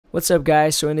What's up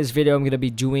guys, so in this video I'm going to be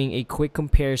doing a quick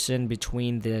comparison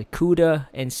between the CUDA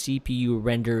and CPU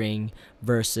rendering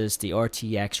versus the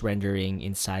RTX rendering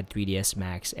inside 3ds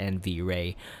Max and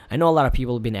V-Ray. I know a lot of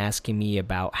people have been asking me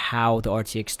about how the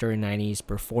RTX 3090 is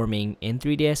performing in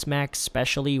 3ds Max,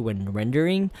 especially when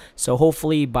rendering. So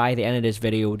hopefully by the end of this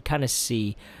video you would kind of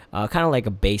see kind of like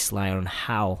a baseline on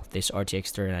how this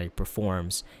RTX 3090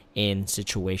 performs in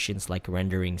situations like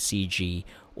rendering CG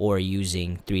or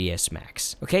using 3ds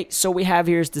Max. Okay, so we have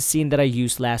here's the scene that I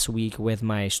used last week with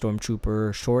my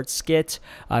Stormtrooper short skit.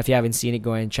 If you haven't seen it,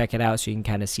 go ahead and check it out so you can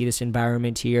kind of see this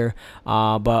environment here.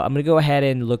 But I'm gonna go ahead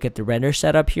and look at the render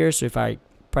setup here. So if I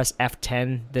press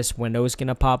F10, this window is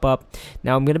gonna pop up.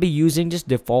 Now I'm gonna be using just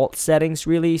default settings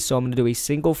really. So I'm gonna do a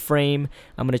single frame.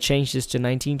 I'm gonna change this to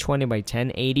 1920 by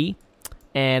 1080.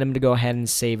 And I'm going to go ahead and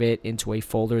save it into a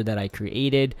folder that I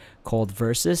created called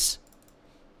Versus.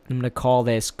 I'm going to call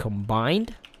this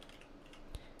Combined.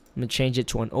 I'm going to change it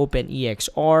to an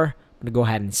OpenEXR. I'm going to go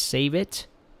ahead and save it.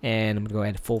 And I'm going to go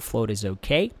ahead and full float is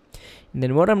okay. And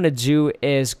then what I'm going to do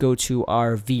is go to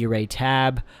our V-Ray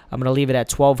tab. I'm going to leave it at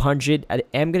 1200. I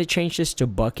am going to change this to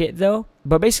bucket though.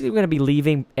 But basically we're going to be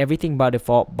leaving everything by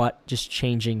default but just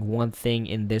changing one thing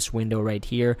in this window right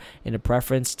here in the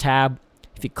preference tab.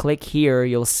 If you click here,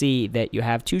 you'll see that you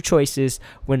have two choices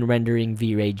when rendering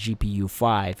V-Ray GPU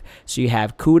 5. So you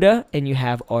have CUDA and you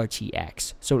have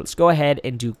RTX. So let's go ahead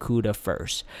and do CUDA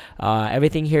first.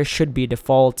 Everything here should be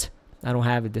default. I don't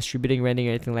have a distributing rendering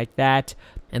or anything like that.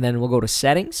 And then we'll go to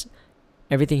settings.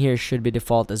 Everything here should be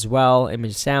default as well.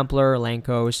 Image sampler,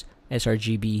 Lancos,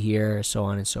 sRGB here, so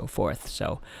on and so forth.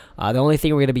 So the only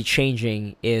thing we're going to be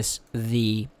changing is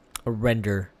the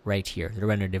render right here, the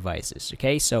render devices.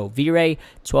 Okay, so V-Ray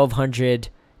 1200,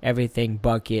 everything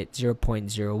bucket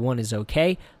 0.01 is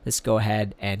okay. Let's go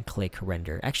ahead and click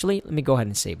render. Actually, let me go ahead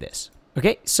and save this.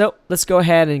 Okay, so let's go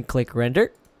ahead and click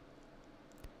render.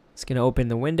 It's gonna open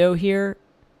the window here,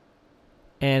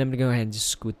 and I'm gonna go ahead and just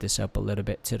scoot this up a little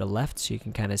bit to the left so you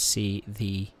can kind of see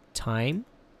the time,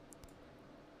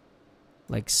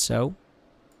 like so.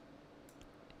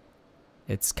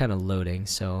 It's kind of loading,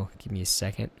 so give me a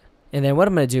second. And then what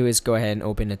I'm going to do is go ahead and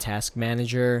open the task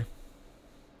manager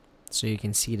so you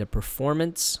can see the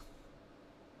performance.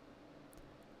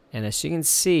 And as you can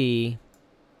see,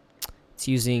 it's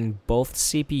using both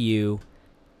CPU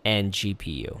and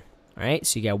GPU. Alright,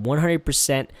 so you got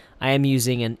 100%. I am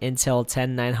using an Intel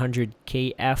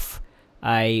 10900KF.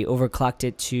 I overclocked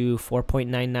it to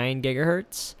 4.99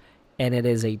 gigahertz, and it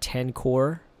is a 10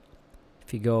 core.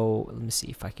 If you go, let me see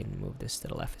if I can move this to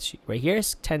the left. Right here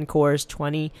is 10 cores,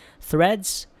 20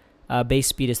 threads. Base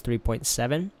speed is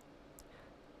 3.7.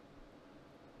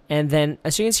 And then,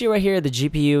 as you can see right here, the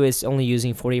GPU is only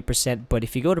using 48%. But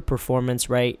if you go to performance,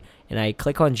 right, and I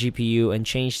click on GPU and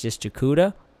change this to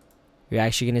CUDA, you're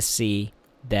actually going to see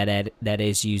that that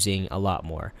is using a lot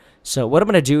more. So what I'm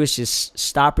going to do is just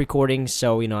stop recording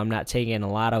so, you know, I'm not taking a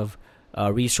lot of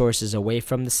resources away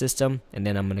from the system. And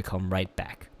then I'm going to come right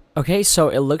back. Okay, so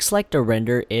it looks like the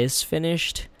render is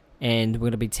finished, and we're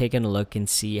going to be taking a look and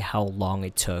see how long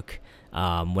it took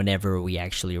whenever we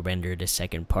actually rendered the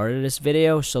second part of this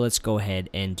video. So let's go ahead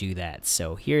and do that.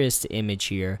 So here is the image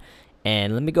here,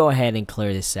 and let me go ahead and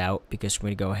clear this out because we're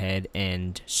going to go ahead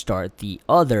and start the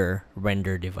other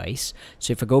render device.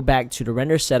 So if I go back to the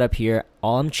render setup here,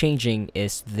 all I'm changing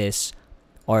is this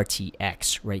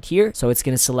RTX right here. So it's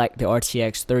going to select the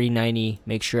RTX 3090,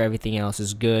 make sure everything else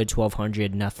is good,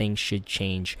 1200, nothing should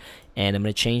change. And I'm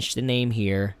going to change the name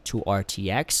here to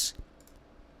RTX.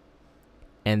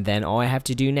 And then all I have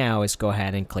to do now is go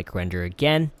ahead and click render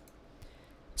again.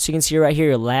 So you can see right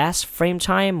here, last frame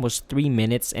time was 3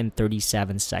 minutes and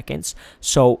 37 seconds.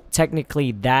 So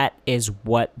technically that is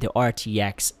what the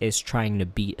RTX is trying to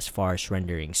beat as far as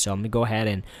rendering. So I'm going to go ahead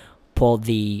and pull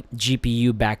the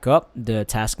GPU back up, the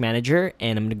task manager,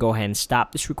 and I'm going to go ahead and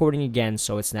stop this recording again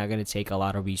so it's not going to take a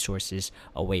lot of resources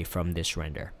away from this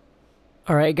render.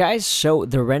 Alright guys, so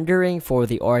the rendering for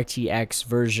the RTX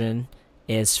version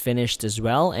is finished as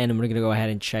well, and I'm going to go ahead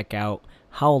and check out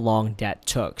how long that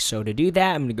took. So to do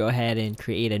that, I'm going to go ahead and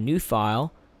create a new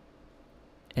file,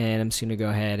 and I'm just going to go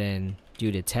ahead and do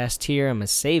the test here. I'm going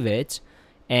to save it,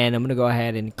 and I'm going to go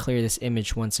ahead and clear this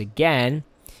image once again.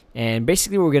 And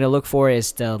basically what we're going to look for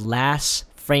is the last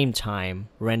frame time,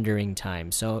 rendering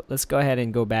time. So let's go ahead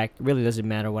and go back. It really doesn't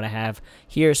matter what I have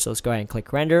here. So let's go ahead and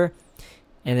click render.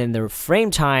 And then the frame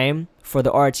time for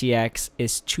the RTX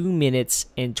is 2 minutes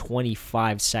and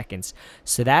 25 seconds.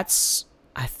 So that's,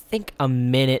 I think, a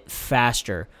minute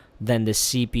faster than the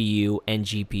CPU and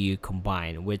GPU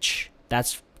combined, which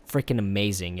that's freaking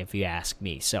amazing if you ask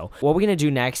me. So what we're gonna do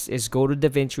next is go to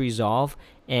DaVinci Resolve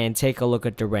and take a look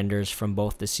at the renders from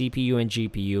both the CPU and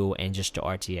GPU and just the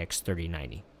RTX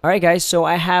 3090. Alright guys, so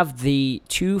I have the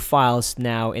two files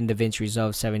now in DaVinci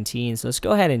Resolve 17, so let's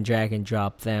go ahead and drag and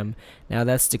drop them. Now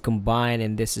that's the combine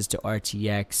and this is the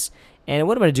RTX. And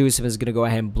what I'm going to do is I'm just going to go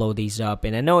ahead and blow these up.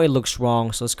 And I know it looks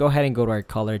wrong, so let's go ahead and go to our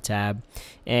color tab.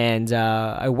 And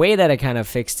a way that I kind of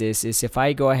fix this is if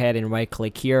I go ahead and right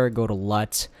click here, go to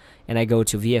LUT, and I go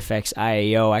to VFX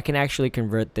IAO, I can actually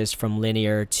convert this from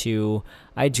linear to,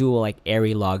 I do like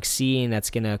Airy log C, and that's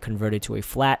going to convert it to a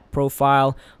flat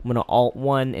profile. I'm going to Alt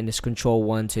 1 and this Control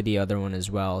 1 to the other one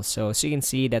as well. So you can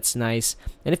see that's nice.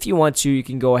 And if you want to, you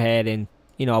can go ahead and,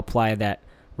 you know, apply that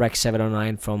Rec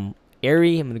 709 from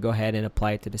Airy. I'm going to go ahead and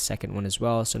apply it to the second one as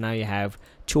well. So now you have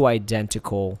two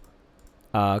identical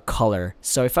color.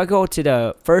 So if I go to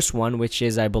the first one, which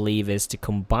is, I believe, is the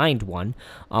combined one,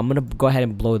 I'm going to go ahead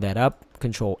and blow that up.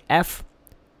 Control F.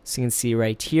 So you can see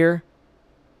right here.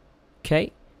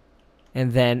 Okay.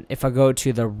 And then if I go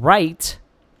to the right,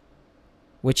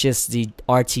 which is the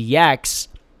RTX,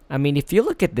 I mean, if you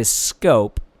look at this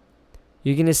scope,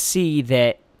 you're going to see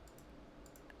that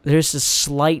there's a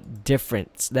slight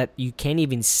difference that you can't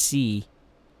even see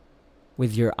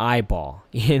with your eyeball.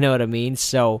 You know what I mean?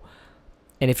 So,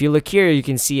 and if you look here, you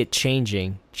can see it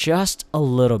changing just a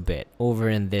little bit over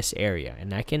in this area.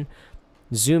 And I can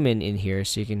zoom in here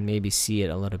so you can maybe see it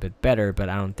a little bit better, but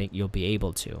I don't think you'll be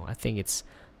able to. I think it's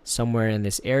somewhere in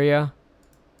this area.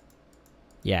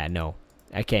 Yeah, no,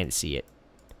 I can't see it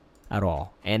at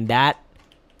all. And that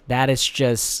is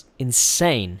just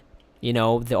insane. You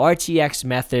know, the RTX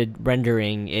method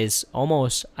rendering is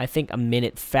almost, I think, a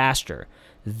minute faster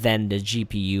than the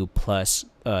GPU plus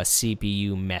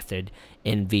CPU method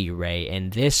in V-Ray.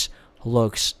 And this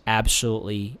looks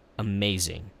absolutely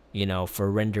amazing, you know,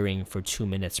 for rendering for 2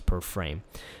 minutes per frame.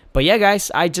 But yeah, guys,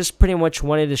 I just pretty much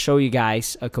wanted to show you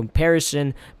guys a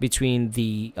comparison between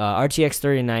the RTX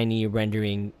 3090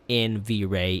 rendering in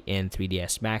V-Ray and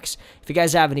 3ds Max. If you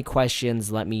guys have any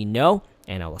questions, let me know,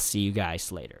 and I will see you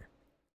guys later.